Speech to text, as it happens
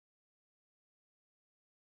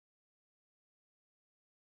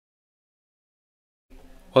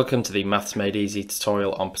Welcome to the Maths Made Easy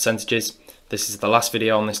tutorial on percentages. This is the last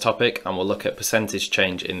video on this topic and we'll look at percentage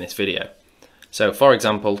change in this video. So for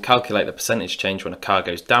example, calculate the percentage change when a car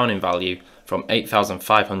goes down in value from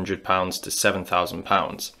 £8,500 to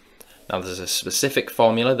 £7,000. Now there's a specific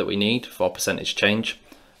formula that we need for percentage change,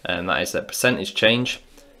 and that is that percentage change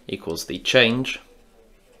equals the change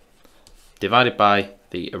divided by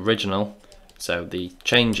the original, so the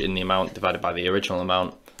change in the amount divided by the original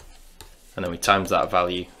amount, and then we times that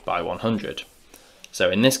value by 100. So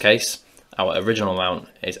in this case, our original amount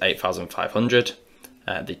is 8,500.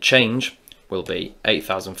 The change will be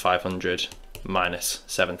 8,500 minus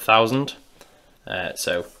 7,000.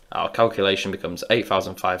 So our calculation becomes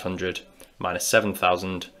 8,500 minus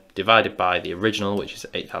 7,000 divided by the original, which is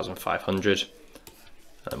 8,500, and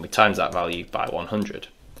then we times that value by 100.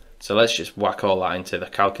 So let's just whack all that into the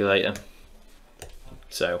calculator.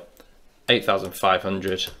 So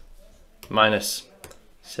 8,500 minus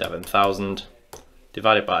 7,000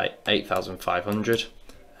 divided by 8,500,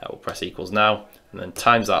 we'll press equals now, and then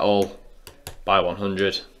times that all by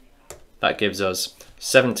 100. That gives us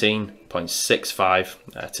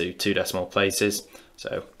 17.65 to 2 decimal places,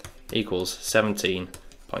 so equals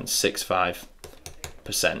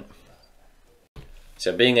 17.65%.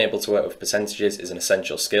 So being able to work with percentages is an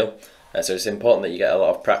essential skill, so it's important that you get a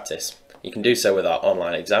lot of practice. You can do so with our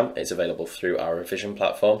online exam. It's available through our revision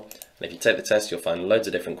platform. And if you take the test, you'll find loads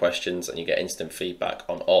of different questions and you get instant feedback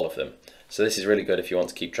on all of them. So this is really good if you want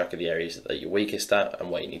to keep track of the areas that you're weakest at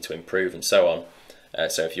and what you need to improve and so on.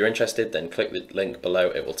 So if you're interested, then click the link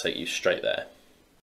below, it will take you straight there.